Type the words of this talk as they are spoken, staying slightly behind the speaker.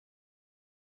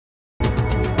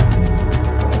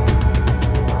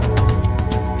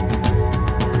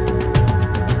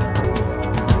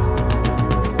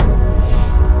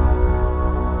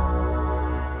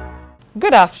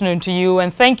Good afternoon to you,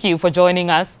 and thank you for joining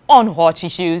us on Hot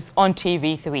Issues on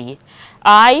TV3.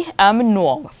 I am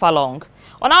Nuong, Faalong.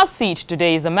 On our seat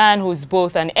today is a man who's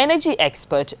both an energy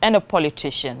expert and a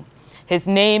politician. His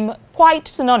name quite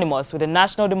synonymous with the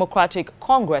National Democratic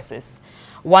Congress's.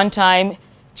 One-time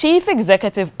Chief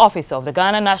Executive Officer of the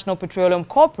Ghana National Petroleum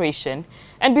Corporation,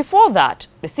 and before that,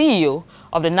 the CEO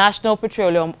of the National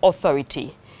Petroleum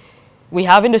Authority. We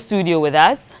have in the studio with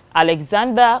us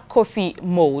Alexander Kofi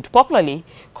Mould, popularly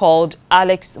called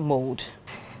Alex Mould.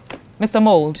 Mr.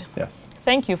 Mould. Yes.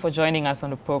 Thank you for joining us on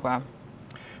the program.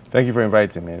 Thank you for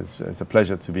inviting me. It's a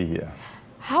pleasure to be here.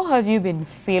 How have you been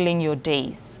feeling your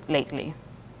days lately?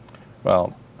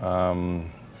 Well,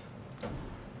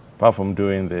 apart from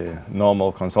doing the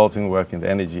normal consulting work in the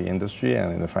energy industry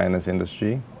and in the finance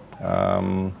industry,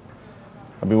 I've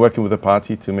been working with the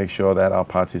party to make sure that our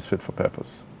party is fit for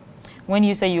purpose. When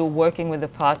you say you're working with the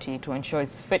party to ensure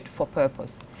it's fit for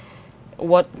purpose,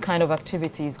 what kind of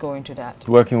activities go into that?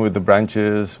 Working with the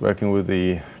branches, working with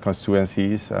the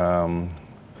constituencies,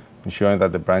 ensuring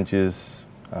that the branches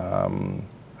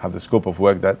have the scope of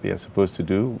work that they are supposed to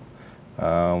do,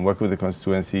 working with the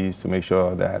constituencies to make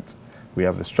sure that we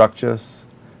have the structures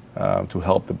to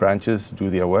help the branches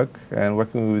do their work, and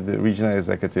working with the regional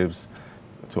executives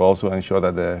to also ensure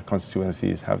that the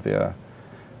constituencies have their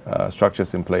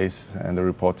structures in place and the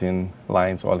reporting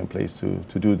lines all in place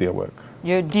to do their work.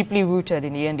 You're deeply rooted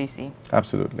in the NDC?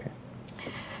 Absolutely.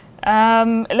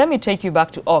 Let me take you back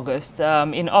to August.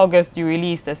 In August, you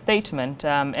released a statement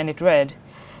and it read,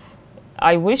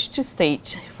 "I wish to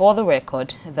state for the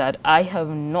record that I have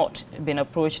not been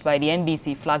approached by the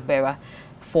NDC flag bearer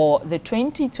for the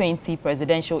 2020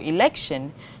 presidential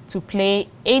election to play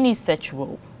any such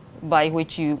role," by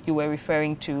which you were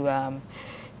referring to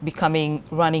becoming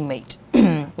running mate.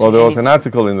 Well, there was an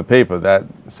article in the paper that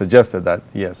suggested that,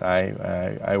 yes,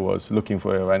 I was looking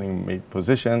for a running mate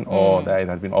position or that it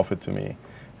had been offered to me.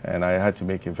 And I had to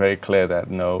make it very clear that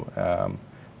no,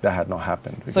 that had not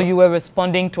happened. So you were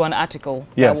responding to an article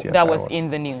that was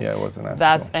in the news? Yeah, it was an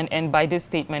article. And by this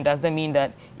statement, does that mean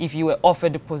that if you were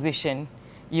offered the position,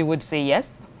 you would say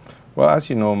yes? Well, as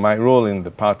you know, my role in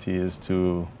the party is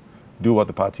to do what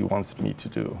the party wants me to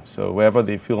do. So wherever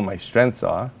they feel my strengths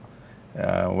are,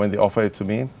 when they offer it to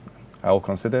me, I will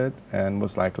consider it, and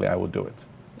most likely I will do it.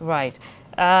 Right.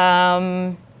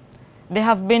 There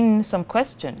have been some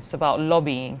questions about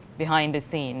lobbying behind the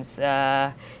scenes.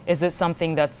 Is it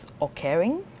something that's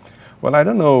occurring? Well, I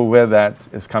don't know where that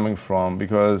is coming from,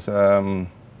 because on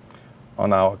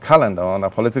our calendar, on our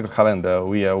political calendar,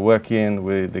 we are working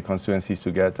with the constituencies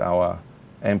to get our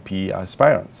MP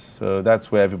aspirants. So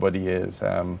that's where everybody is.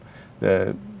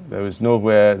 There's no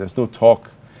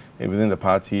talk within the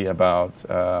party about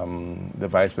the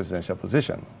vice presidential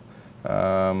position.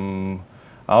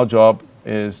 Our job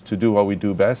is to do what we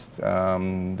do best.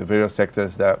 The various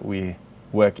sectors that we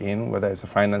work in, whether it's the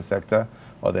finance sector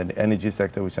or the energy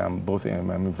sector, which I'm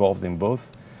involved in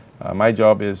both. My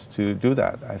job is to do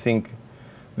that. I think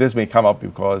this may come up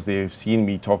because they've seen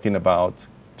me talking about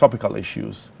topical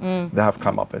issues that have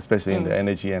come up, especially in the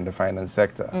energy and the finance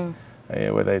sector,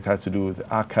 whether it has to do with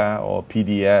ACA or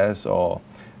PDS or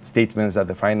statements that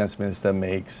the finance minister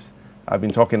makes. I've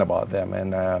been talking about them,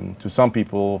 and to some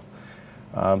people,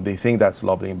 they think that's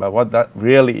lobbying, but what that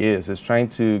really is trying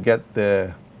to get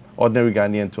the ordinary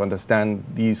Ghanaian to understand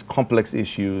these complex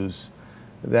issues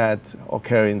that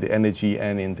occur in the energy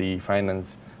and in the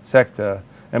finance sector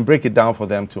and break it down for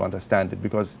them to understand it,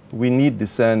 because we need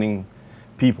discerning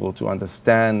people to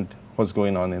understand what's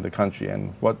going on in the country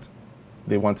and what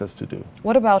they want us to do.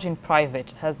 What about in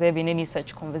private? Has there been any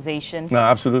such conversation? No,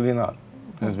 absolutely not.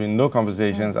 There's been no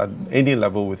conversations at any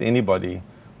level with anybody,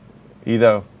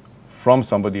 either from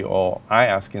somebody or I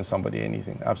asking somebody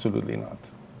anything. Absolutely not.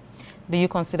 Do you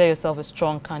consider yourself a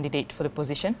strong candidate for the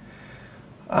position?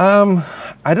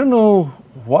 I don't know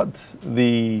what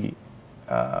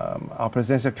our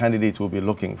presidential candidate will be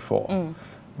looking for,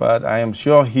 but I am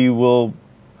sure he will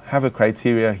have a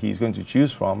criteria he's going to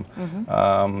choose from,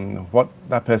 what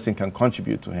that person can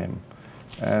contribute to him.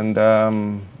 And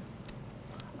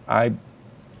I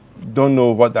don't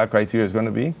know what that criteria is going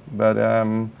to be, but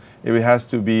if it has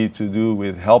to be to do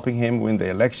with helping him win the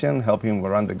election, helping him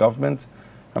run the government,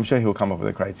 I'm sure he'll come up with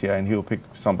a criteria and he'll pick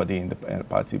somebody in the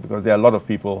party, because there are a lot of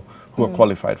people who are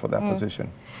qualified for that position.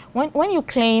 When you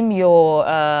claim your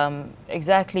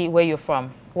exactly where you're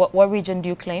from, what region do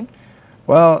you claim?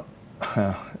 Well,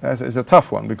 it's a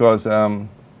tough one, because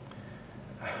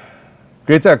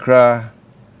Greater Accra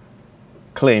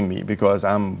claim me because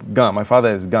I'm Gan. My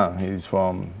father is Gan. He's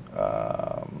from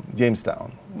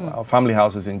Jamestown. Our family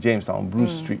house is in Jamestown,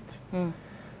 Bruce Street.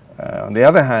 On the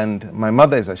other hand, my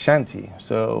mother is Ashanti,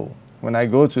 so when I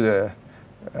go to the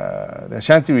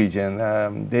Ashanti region,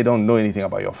 they don't know anything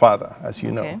about your father, as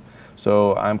you know.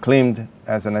 So I'm claimed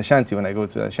as an Ashanti when I go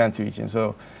to the Ashanti region.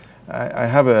 So I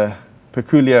have a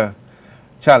peculiar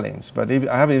challenge, but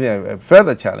I have even a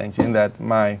further challenge in that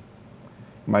my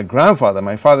grandfather,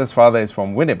 my father's father, is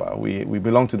from Winneba. We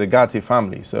belong to the Gati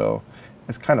family, so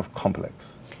it's kind of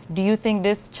complex. Do you think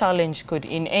this challenge could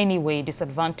in any way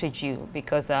disadvantage you?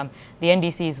 Because the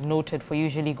NDC is noted for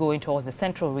usually going towards the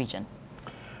central region.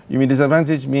 You mean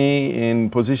disadvantage me in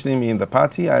positioning me in the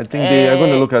party? I think they are going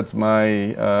to look at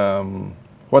my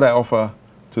what I offer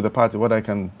to the party, what I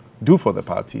can do for the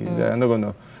party. They're not going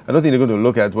to. I don't think they're going to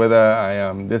look at whether I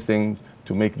am this thing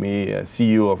to make me a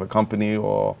CEO of a company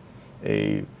or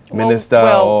a minister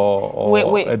or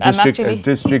a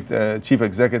district chief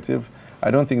executive. I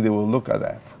don't think they will look at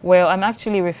that. Well, I'm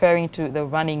actually referring to the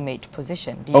running mate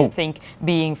position. Do you think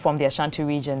being from the Ashanti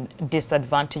region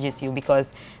disadvantages you?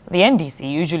 Because the NDC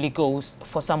usually goes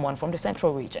for someone from the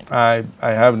central region. I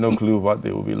have no clue what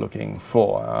they will be looking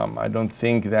for. I don't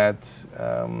think that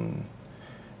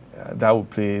that will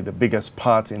play the biggest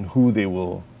part in who they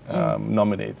will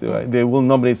nominate. They will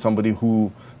nominate somebody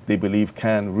who they believe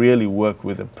can really work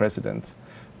with the president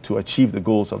to achieve the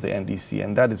goals of the NDC,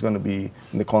 and that is going to be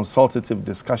in the consultative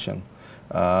discussion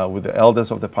with the elders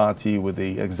of the party, with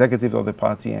the executive of the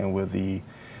party, and with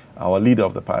our leader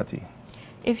of the party.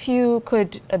 If you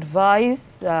could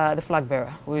advise the flag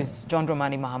bearer, who is John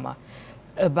Dramani Mahama,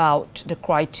 about the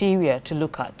criteria to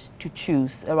look at to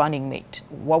choose a running mate,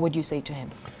 what would you say to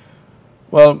him?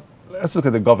 Well, let's look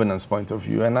at the governance point of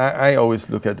view, and I always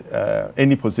look at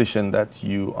any position that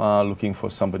you are looking for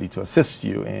somebody to assist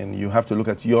you in. You have to look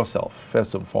at yourself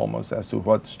first and foremost as to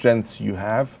what strengths you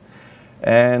have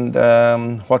and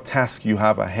what task you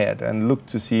have ahead, and look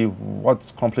to see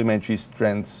what complementary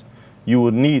strengths you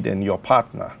would need in your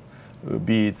partner,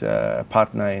 be it a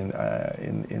partner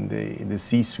in the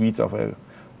C-suite of an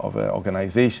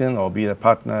organization, or be a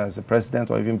partner as a president,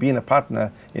 or even being a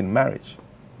partner in marriage.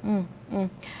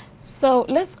 So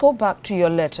let's go back to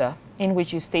your letter in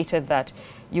which you stated that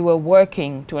you were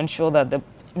working to ensure that the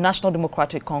National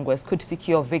Democratic Congress could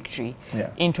secure victory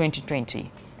in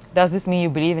 2020. Does this mean you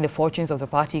believe in the fortunes of the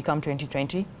party come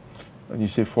 2020? When you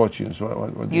say fortunes,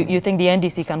 what do you think the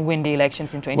NDC can win the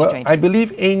elections in 2020? Well, I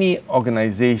believe any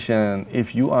organization,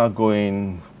 if you are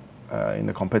going in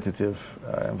a competitive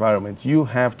environment, you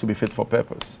have to be fit for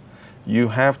purpose. You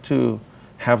have to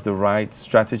have the right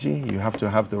strategy. You have to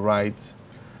have the right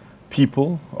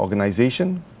people,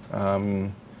 organization,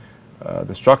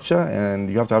 the structure,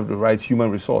 and you have to have the right human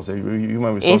resource,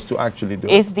 to actually do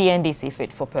it. Is the NDC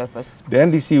fit for purpose? The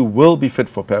NDC will be fit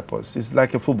for purpose. It's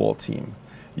like a football team.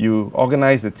 You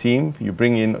organize the team, you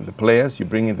bring in the players, you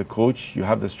bring in the coach, you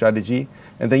have the strategy,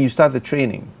 and then you start the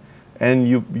training. And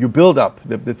you build up,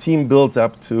 the team builds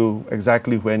up to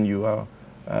exactly when you are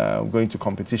going to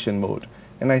competition mode.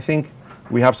 And I think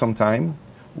we have some time.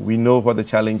 We know what the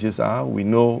challenges are. We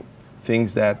know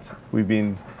things that we've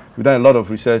done a lot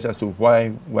of research as to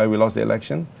why we lost the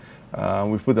election.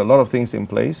 We've put a lot of things in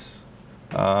place.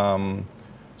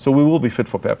 So we will be fit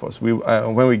for purpose.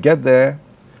 When we get there,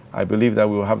 I believe that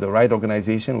we will have the right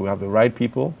organization, we'll have the right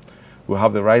people, we'll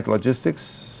have the right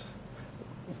logistics,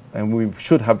 and we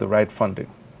should have the right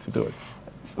funding to do it.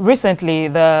 Recently,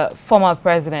 the former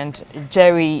president,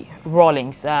 Jerry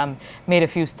Rawlings, made a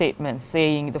few statements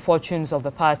saying the fortunes of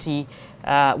the party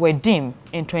were dim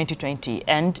in 2020,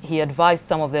 and he advised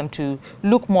some of them to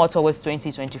look more towards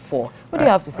 2024. What do you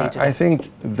have to say to that? I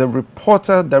think the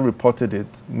reporter that reported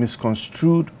it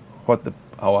misconstrued what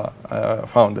our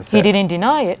founder said. He didn't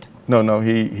deny it. No,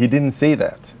 he didn't say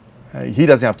that. He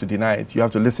doesn't have to deny it. You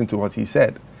have to listen to what he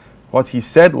said. What he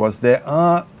said was there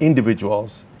are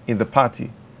individuals in the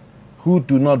party who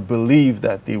do not believe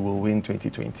that they will win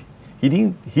 2020.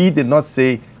 He did not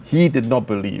say he did not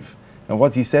believe. And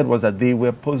what he said was that they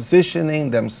were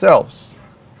positioning themselves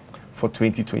for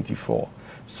 2024.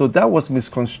 So that was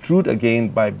misconstrued again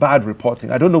by bad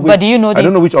reporting. I don't know which, I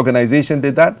don't know which organization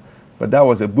did that, but that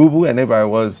was a boo-boo, and if I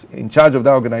was in charge of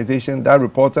that organization, that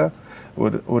reporter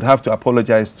would have to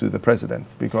apologize to the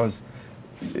president, because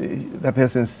that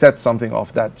person said something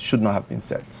of that should not have been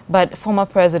said. But former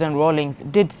President Rawlings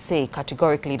did say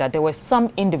categorically that there were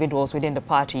some individuals within the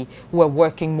party who were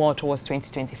working more towards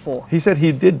 2024. He said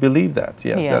he did believe that,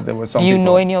 yes, that there were some Do you people.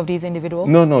 know any of these individuals?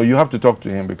 No, you have to talk to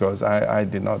him, because I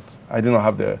did not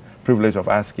have the privilege of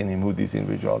asking him who these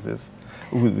individuals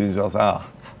are.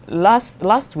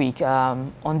 Last week,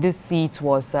 on this seat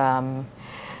was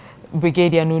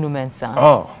Brigadier Nunu Mensah.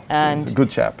 Oh, and so he's a good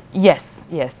chap. Yes,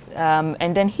 yes.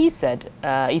 And then he said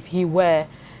if he were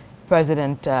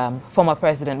former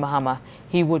President Mahama,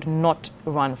 he would not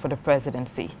run for the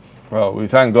presidency. Well, we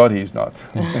thank God he's not.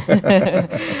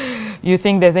 You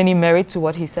think there's any merit to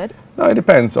what he said? No, it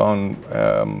depends on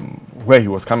where he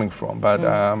was coming from. But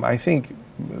I think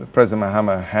President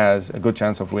Mahama has a good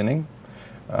chance of winning.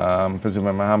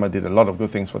 President Mahama did a lot of good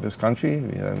things for this country,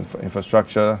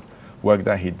 infrastructure work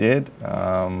that he did,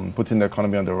 putting the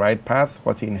economy on the right path,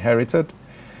 what he inherited.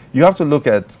 You have to look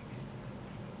at,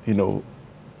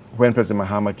 when President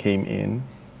Mahama came in,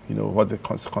 what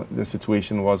the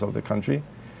situation was of the country.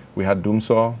 We had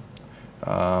doomsaw.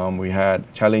 We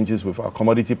had challenges with our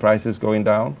commodity prices going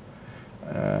down.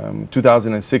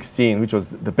 2016, which was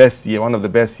the best year, one of the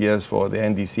best years for the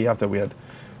NDC after we had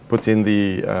put in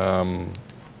the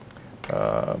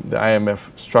IMF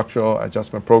structural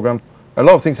adjustment program. A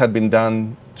lot of things had been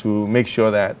done to make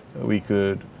sure that we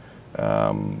could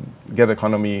get the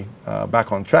economy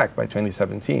back on track by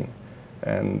 2017.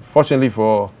 And fortunately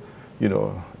for,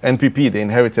 NPP, they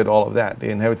inherited all of that. They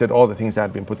inherited all the things that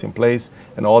had been put in place,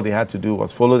 and all they had to do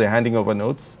was follow the handing over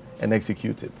notes and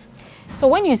execute it. So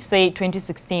when you say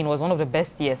 2016 was one of the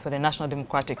best years for the National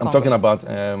Democratic Congress? I'm talking about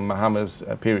Mahama's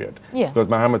period. Yeah. Because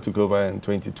Mahama took over in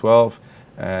 2012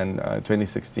 and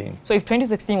 2016. So if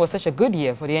 2016 was such a good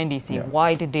year for the NDC, Yeah.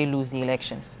 why did they lose the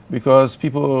elections? Because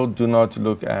people do not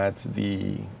look at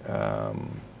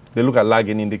they look at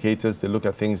lagging indicators, they look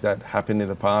at things that happened in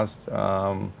the past.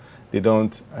 They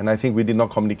don't, and I think we did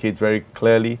not communicate very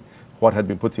clearly what had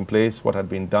been put in place, what had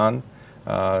been done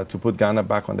to put Ghana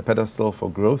back on the pedestal for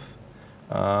growth.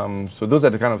 So those are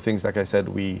the kind of things, like I said,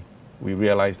 we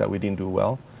realized that we didn't do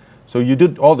well. So you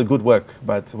did all the good work,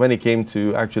 but when it came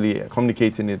to actually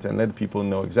communicating it and letting people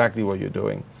know exactly what you're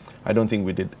doing, I don't think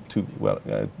we did too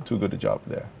good a job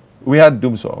there. We had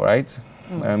doomsaw, right?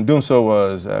 Doomsaw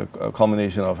was a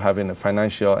culmination of having a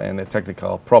financial and a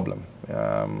technical problem.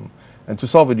 And to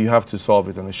solve it, you have to solve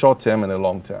it on the short term and the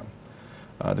long term.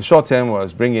 The short term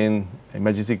was bring in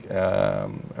emergency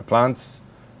plants,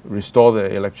 restore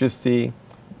the electricity,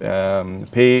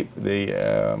 pay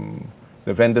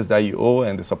the vendors that you owe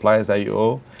and the suppliers that you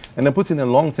owe, and then put in a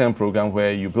long-term program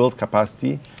where you build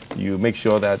capacity, you make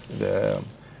sure that the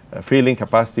failing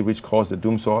capacity which caused the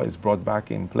doomsaw is brought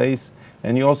back in place,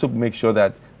 and you also make sure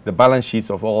that the balance sheets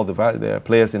of all the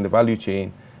players in the value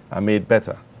chain are made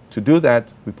better. To do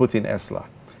that, we put in ESLA.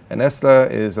 And ESLA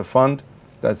is a fund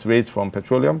that's raised from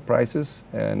petroleum prices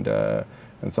and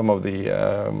some of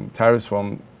the tariffs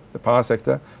from the power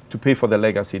sector to pay for the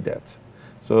legacy debt.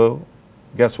 So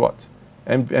guess what?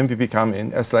 MPP come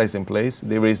in, ESLA is in place,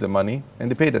 they raise the money, and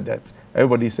they pay the debt.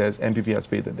 Everybody says MPP has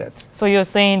paid the debt. So you're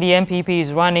saying the MPP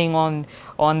is running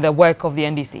on the work of the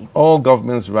NDC? All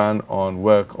governments run on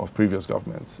work of previous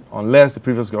governments, unless the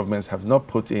previous governments have not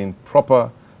put in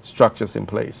proper structures in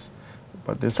place.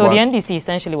 But this so the NDC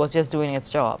essentially was just doing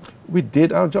its job? We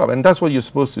did our job, and that's what you're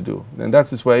supposed to do. And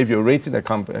that is why if you're rating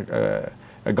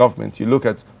a government, you look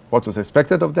at what was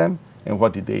expected of them and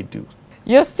what did they do.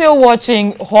 You're still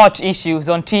watching Hot Issues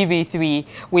on TV3.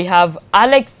 We have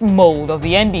Alex Mould of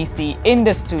the NDC in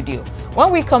the studio.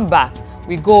 When we come back,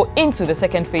 we go into the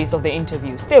second phase of the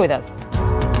interview. Stay with us.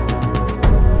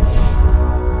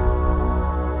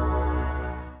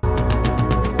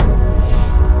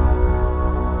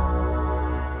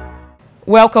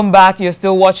 Welcome back. You're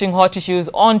still watching Hot Issues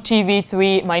on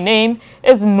TV3. My name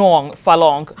is Nuong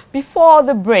Faalong. Before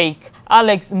the break,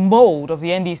 Alex Mould of the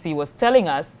NDC was telling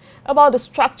us about the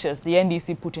structures the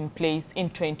NDC put in place in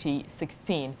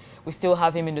 2016. We still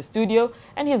have him in the studio,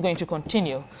 and he's going to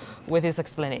continue with his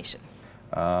explanation.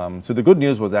 So the good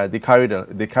news was that they carried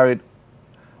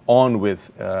on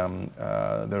with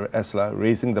the ESLA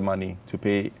raising the money to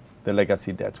pay the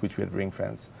legacy debt, which we had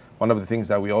ring-fenced. One of the things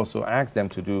that we also asked them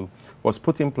to do was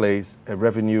put in place a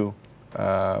revenue,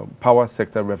 power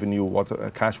sector revenue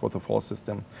cash waterfall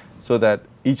system, so that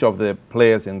each of the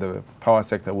players in the power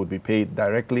sector would be paid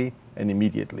directly and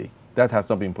immediately. That has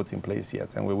not been put in place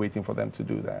yet, and we're waiting for them to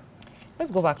do that. Let's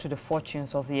go back to the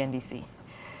fortunes of the NDC.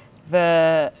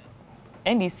 The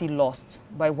NDC lost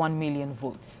by 1 million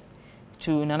votes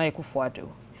to Nana Akufo-Addo.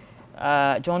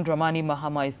 John Dramani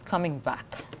Mahama is coming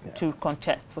back to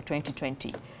contest for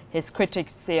 2020. His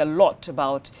critics say a lot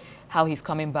about how he's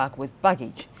coming back with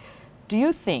baggage. Do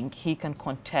you think he can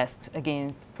contest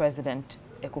against President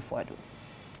Akufo-Addo?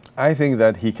 I think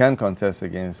that he can contest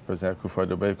against President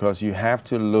Akufo-Addo because you have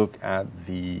to look at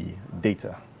the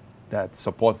data that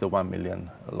supports the 1 million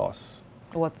loss.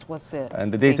 What's the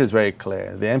And the data is very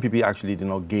clear. The NPP actually did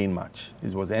not gain much.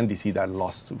 It was the NDC that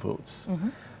lost votes.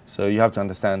 So you have to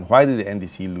understand, why did the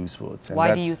NDC lose votes? And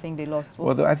why do you think they lost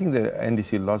votes? Well, I think the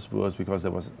NDC lost votes because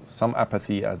there was some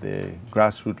apathy at the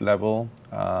grassroots level.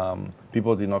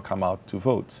 People did not come out to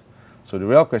vote. So the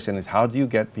real question is, how do you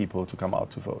get people to come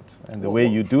out to vote? And the way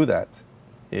you do that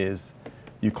is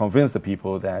you convince the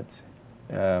people that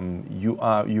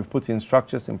you've put in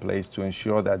structures in place to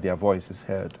ensure that their voice is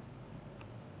heard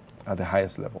at the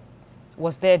highest level.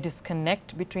 Was there a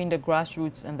disconnect between the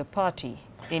grassroots and the party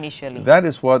initially? That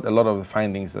is what a lot of the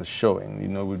findings are showing. You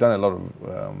know, we've done a lot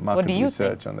of market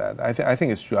research on that. I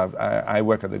think it's true. I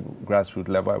work at the grassroots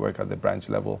level. I work at the branch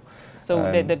level.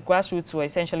 So the grassroots were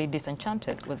essentially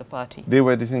disenchanted with the party? They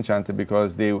were disenchanted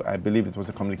because I believe it was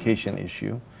a communication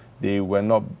issue. They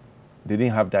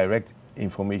didn't have direct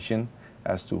information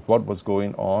as to what was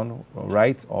going on,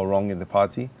 right or wrong in the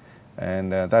party.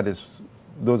 And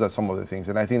those are some of the things.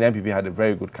 And I think the NPP had a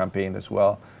very good campaign as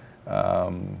well.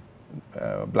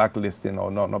 Blacklisting,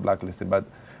 or not blacklisting, but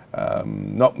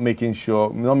not making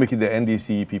the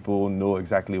NDC people know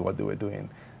exactly what they were doing.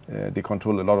 They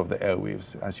control a lot of the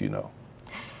airwaves, as you know.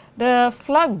 The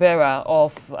flag bearer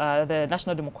of the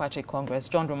National Democratic Congress,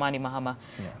 John Dramani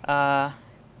Mahama,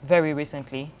 very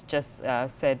recently just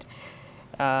said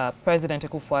President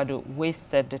Akufo-Addo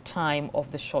wasted the time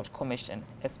of the short commission,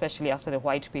 especially after the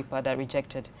white paper that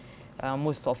rejected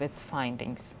most of its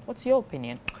findings. What's your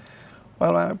opinion?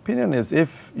 Well, my opinion is,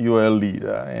 if you are a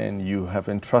leader and you have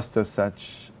entrusted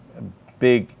such a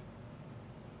big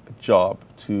job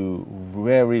to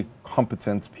very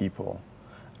competent people,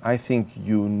 I think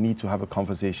you need to have a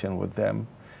conversation with them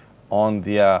on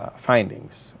their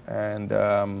findings. And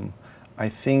I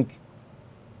think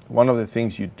one of the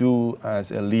things you do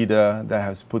as a leader that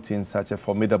has put in such a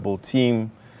formidable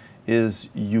team is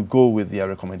you go with their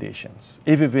recommendations,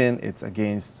 even if it's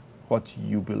against what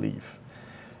you believe.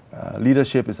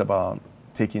 Leadership is about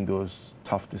taking those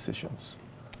tough decisions.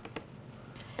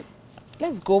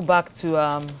 Let's go back to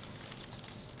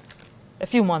a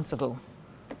few months ago.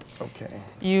 Okay.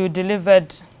 You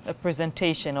delivered a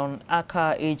presentation on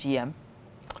ACA AGM.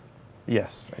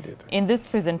 Yes, I did. In this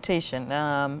presentation,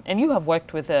 and you have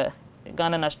worked with the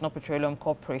Ghana National Petroleum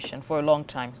Corporation for a long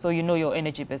time, so you know your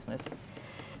energy business.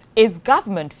 Is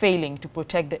government failing to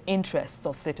protect the interests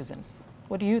of citizens?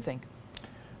 What do you think?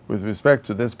 With respect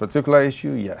to this particular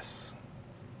issue, yes.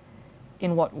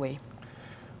 In what way?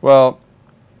 Well,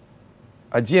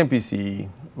 at GNPC,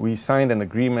 we signed an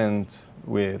agreement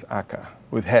with ACA,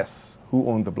 with Hess, who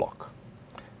owned the block.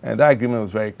 And that agreement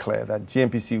was very clear that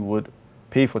GNPC would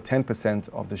pay for 10%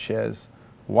 of the shares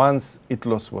once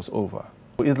ITLOS was over.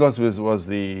 ITLOS was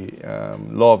the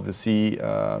law of the sea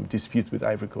dispute with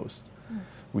Ivory Coast.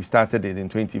 We started it in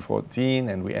 2014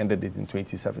 and we ended it in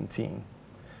 2017.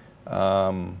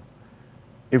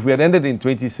 If we had ended in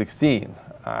 2016,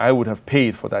 I would have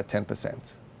paid for that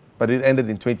 10%. But it ended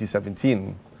in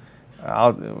 2017,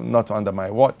 not under my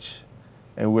watch.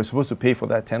 And we were supposed to pay for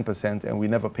that 10%, and we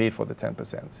never paid for the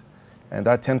 10%. And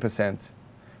that 10%,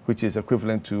 which is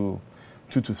equivalent to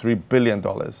 $2 to $3 billion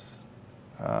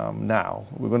now,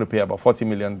 we're going to pay about $40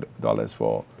 million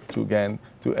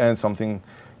to earn something,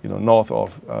 you know, north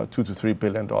of $2 to $3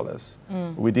 billion.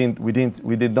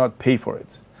 We did not pay for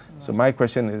it. So my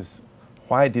question is,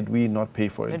 why did we not pay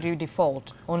for it? Did you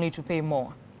default only to pay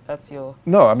more? That's your...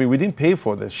 No, I mean, we didn't pay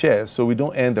for the shares, so we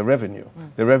don't earn the revenue.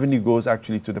 The revenue goes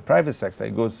actually to the private sector.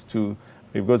 It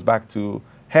goes back to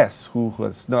Hess, who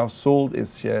has now sold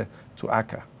its share to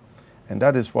ACA. And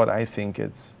that is what I think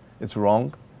it's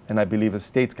wrong, and I believe it's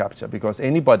state capture, because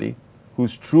anybody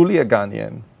who's truly a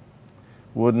Ghanaian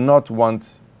would not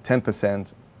want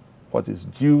 10%, what is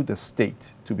due the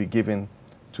state, to be given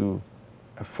to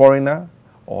a foreigner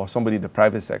or somebody in the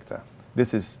private sector.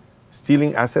 This is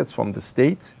stealing assets from the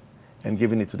state and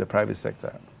giving it to the private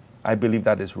sector. I believe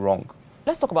that is wrong.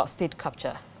 Let's talk about state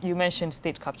capture. You mentioned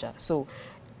state capture. So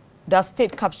does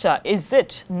state capture, is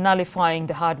it nullifying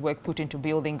the hard work put into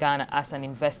building Ghana as an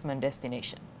investment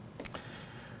destination?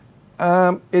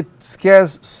 It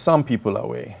scares some people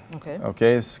away.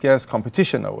 Okay. It scares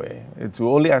competition away. It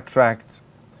will only attract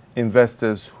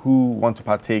investors who want to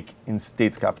partake in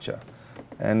state capture.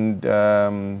 And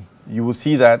you will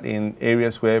see that in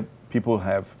areas where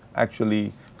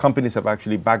companies have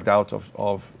actually backed out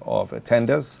of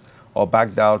tenders or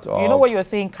backed out of... You know what you're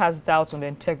saying casts doubt on the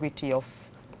integrity of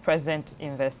present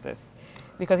investors.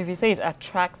 Because if you say it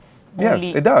attracts only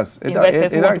yes, it does.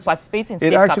 Investors who want to participate in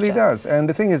state capture. It actually does. does. And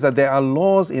the thing is that there are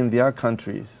laws in their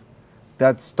countries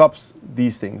that stops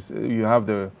these things. You have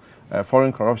the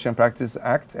Foreign Corruption Practice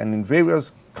Act, and in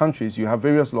various countries you have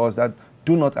various laws that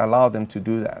do not allow them to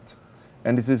do that.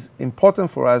 And it is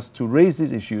important for us to raise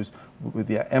these issues with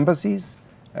their embassies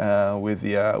with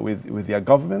their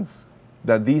governments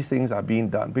that these things are being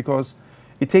done, because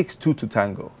it takes two to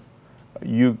tango.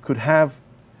 You could have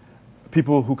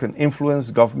people who can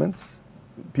influence governments,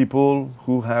 people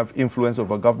who have influence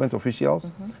over government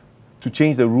officials, to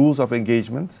change the rules of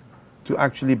engagement to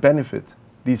actually benefit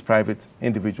these private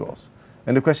individuals.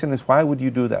 And the question is, why would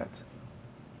you do that?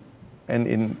 And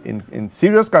in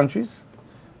serious countries,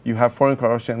 you have Foreign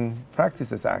Corruption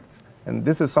Practices Acts. And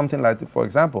this is something like, for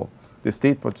example, the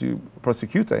state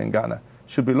prosecutor in Ghana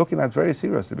should be looking at very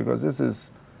seriously, because this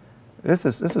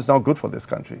is not good for this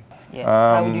country. Yes.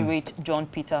 How would you rate John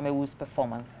Peter Mewu's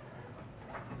performance?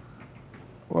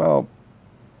 Well,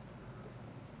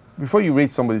 before you rate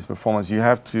somebody's performance, you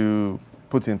have to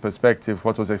put in perspective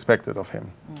what was expected of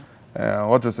him.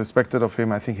 What was expected of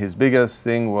him, I think his biggest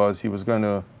thing was he was going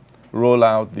to roll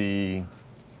out the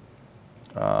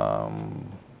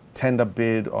tender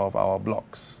bid of our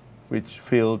blocks, which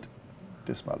failed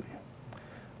dismally.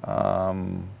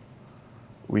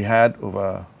 We had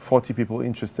over 40 people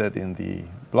interested in the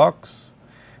blocks.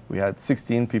 We had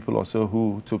 16 people or so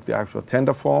who took the actual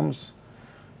tender forms,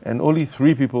 and only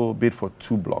 3 people bid for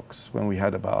 2 blocks when we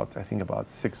had about, I think, about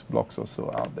 6 blocks or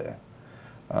so out there.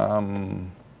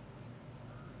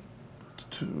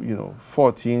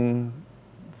 14,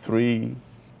 3,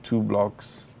 2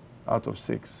 blocks out of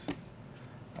 6.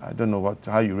 I don't know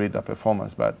how you rate that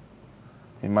performance, but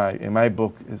in my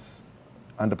book, is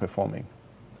underperforming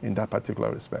in that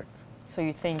particular respect. So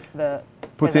you think the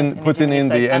putting in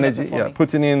the energy,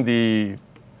 putting in the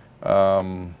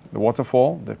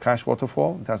waterfall, the cash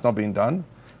waterfall, it has not been done.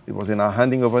 It was in our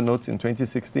handing over notes in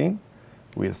 2016.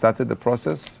 We had started the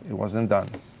process. It wasn't done.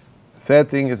 Third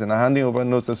thing is in our handing over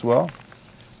notes as well,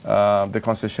 the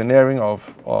concessionaire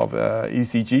of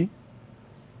ECG.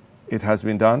 It has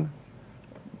been done,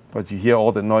 but you hear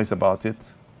all the noise about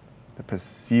it. The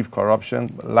perceived corruption,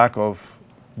 lack of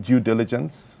due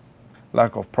diligence,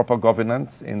 lack of proper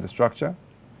governance in the structure.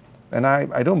 And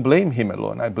I don't blame him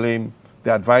alone. I blame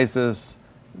the advisors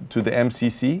to the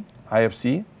MCC,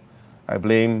 IFC. I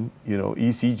blame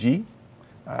ECG.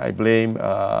 I blame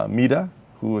MIDA,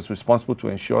 who was responsible to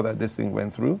ensure that this thing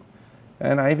went through.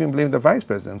 And I even blame the vice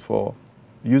president for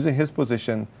using his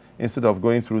position instead of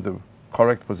going through the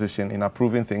correct position in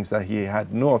approving things that he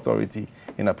had no authority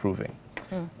in approving.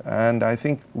 And I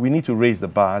think we need to raise the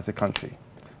bar as a country.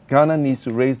 Ghana needs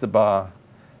to raise the bar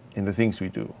in the things we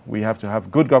do. We have to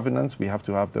have good governance, we have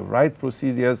to have the right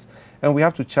procedures, and we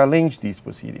have to challenge these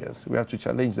procedures. We have to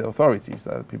challenge the authorities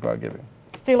that people are giving.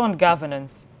 Still on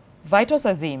governance, Vitus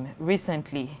Azim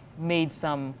recently made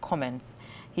some comments.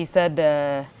 He said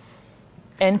the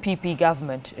NPP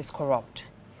government is corrupt.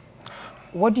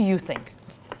 What do you think?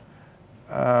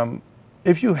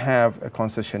 If you have a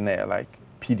concessionaire like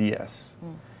PDS,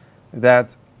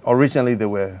 that originally there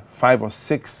were 5 or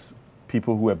 6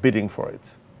 people who were bidding for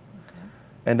it,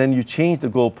 and then you change the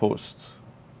goalposts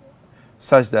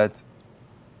such that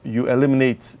you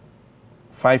eliminate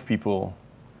 5 people,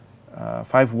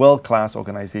 5 world-class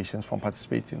organizations from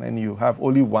participating, and you have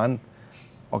only 1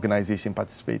 organization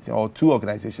participating or 2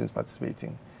 organizations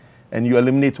participating, and you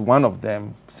eliminate one of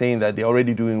them, saying that they're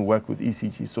already doing work with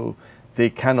ECG, so they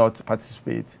cannot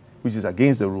participate, which is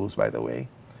against the rules, by the way.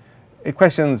 It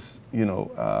questions,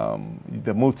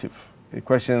 the motive. It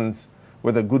questions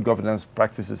whether good governance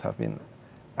practices have been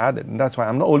added. And that's why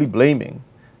I'm not only blaming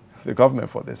the government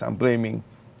for this, I'm blaming,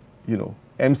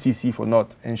 MCC for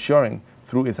not ensuring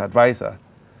through its advisor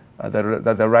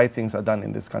that the right things are done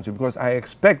in this country. Because I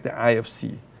expect the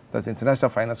IFC, that's the International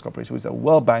Finance Corporation, which is a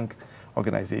World Bank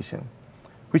organization,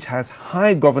 which has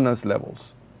high governance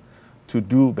levels, to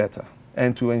do better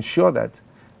and to ensure that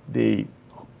they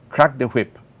crack the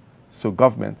whip so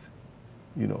government,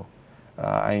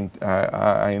 are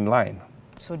in line.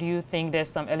 So do you think there's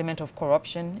some element of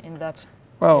corruption in that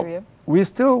area? Well, we're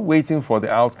still waiting for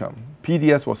the outcome.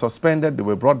 PDS was suspended, they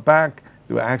were brought back,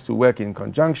 they were asked to work in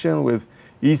conjunction with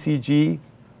ECG,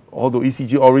 although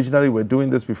ECG originally were doing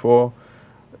this before,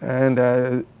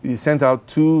 and he sent out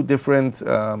 2 different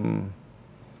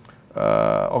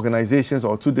organizations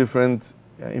or 2 different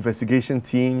investigation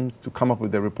teams to come up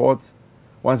with the reports.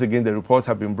 Once again, the reports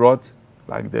have been brought,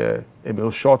 like the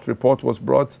Emil Short report was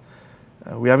brought.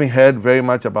 We haven't heard very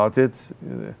much about it.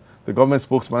 The government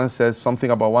spokesman says something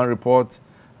about one report,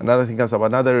 another thing comes about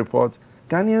another report.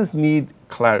 Ghanaians need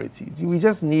clarity. We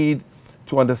just need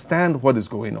to understand what is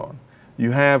going on.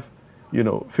 You have,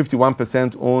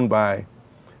 51% owned by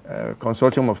a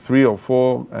consortium of 3 or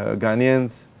 4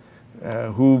 Ghanaians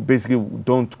who basically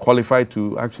don't qualify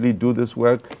to actually do this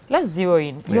work. Let's zero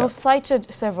in. You have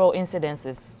cited several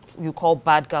incidences you call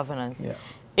bad governance. Yeah.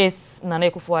 Is Nana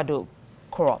Akufo-Addo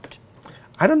corrupt?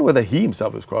 I don't know whether he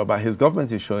himself is corrupt, but his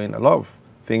government is showing a lot of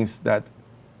things that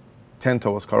tend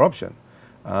towards corruption.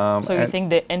 So you think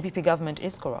the NPP government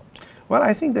is corrupt? Well,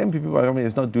 I think the NPP government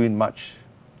is not doing much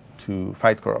to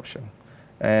fight corruption.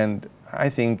 And I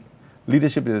think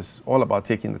leadership is all about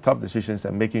taking the tough decisions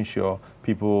and making sure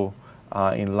people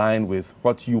are in line with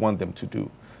what you want them to do.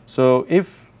 So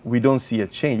if we don't see a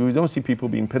change, we don't see people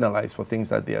being penalized for things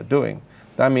that they are doing,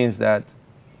 that means that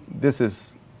this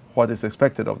is what is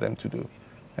expected of them to do.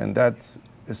 And that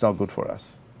is not good for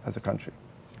us as a country.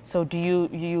 So do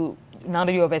you now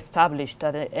that you have established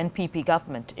that the NPP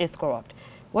government is corrupt,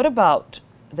 what about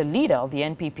the leader of the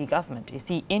NPP government? Is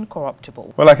he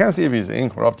incorruptible? Well, I can't say if he's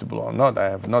incorruptible or not. I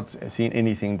have not seen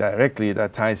anything directly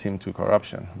that ties him to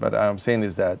corruption. But I'm saying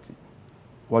is that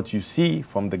what you see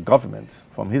from the government,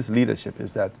 from his leadership,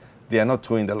 is that they are not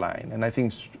towing the line. And I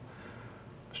think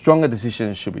stronger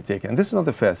decisions should be taken. And this is not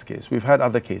the first case. We've had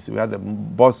other cases. We had the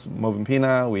boss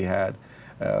Movimpina, we had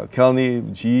Kelny,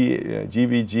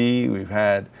 GVG, we've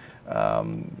had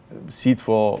seat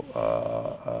for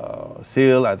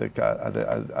sale at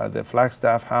the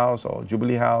Flagstaff House or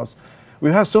Jubilee House.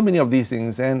 We have so many of these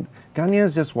things, and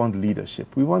Ghanaians just want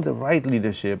leadership. We want the right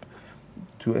leadership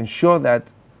to ensure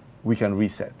that we can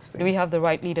reset things. Do we have the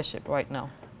right leadership right now?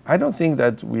 I don't think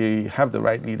that we have the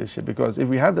right leadership, because if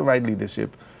we have the right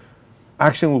leadership,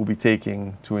 action will be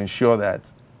taken to ensure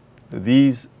that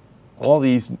all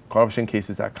these corruption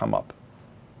cases that come up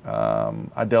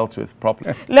are dealt with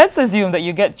properly. Let's assume that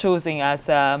you get chosen as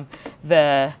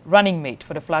the running mate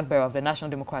for the flag bearer of the National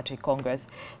Democratic Congress.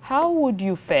 How would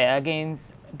you fare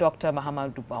against Dr.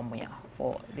 Mahamudu Bawumia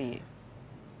for the...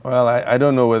 Well, I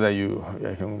don't know whether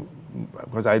I can,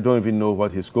 because I don't even know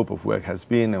what his scope of work has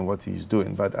been and what he's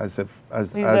doing. But he's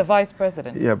the vice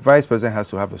president. Yeah, vice president has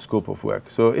to have a scope of work.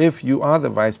 So if you are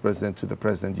the vice president to the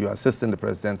president, you are assisting the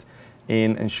president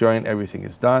in ensuring everything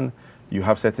is done. You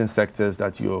have certain sectors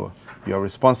that you're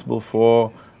responsible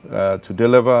for to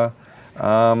deliver.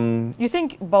 You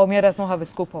think Bawumia does not have a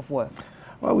scope of work?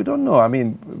 Well, we don't know. I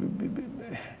mean,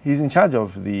 he's in charge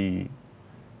of the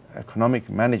economic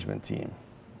management team.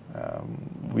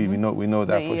 We know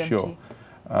that for sure.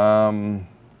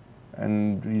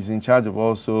 And he's in charge of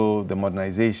also the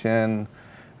modernization,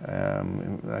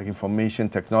 like information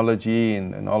technology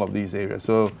and all of these areas.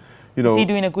 So, you know. Is he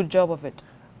doing a good job of it?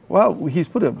 Well, he's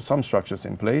put some structures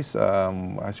in place.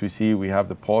 As we see, we have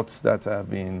the ports that have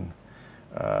been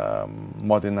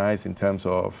modernized in terms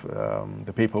of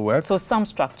the paperwork. So some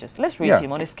structures. Let's rate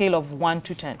him on a scale of 1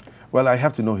 to 10. Well, I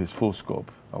have to know his full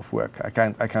scope of work. I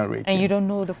can't rate him. And you don't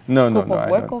know the scope of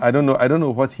work? I don't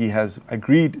know what he has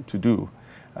agreed to do.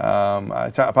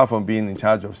 Apart from being in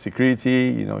charge of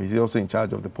security, you know, he's also in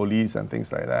charge of the police and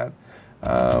things like that.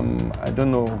 I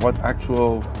don't know what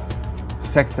actual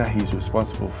sector he's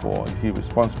responsible for. Is he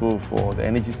responsible for the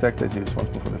energy sector? Is he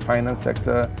responsible for the finance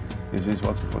sector? Is he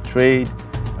responsible for trade?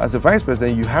 As a vice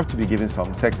president, you have to be given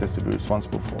some sectors to be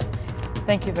responsible for.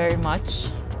 Thank you very much,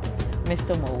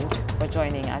 Mr. Mould, for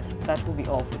joining us. That will be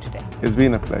all for today. It's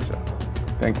been a pleasure.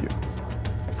 Thank you.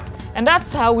 And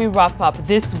that's how we wrap up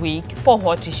this week for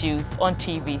Hot Issues on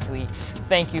TV3.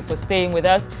 Thank you for staying with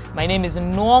us. My name is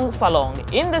Nuong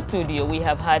Faalong. In the studio, we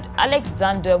have had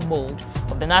Alexander Mould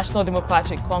of the National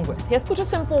Democratic Congress. He has put a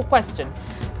simple question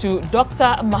to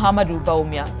Dr. Mahamudu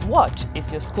Bawumia. What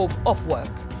is your scope of work?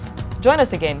 Join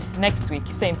us again next week,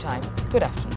 same time. Good afternoon.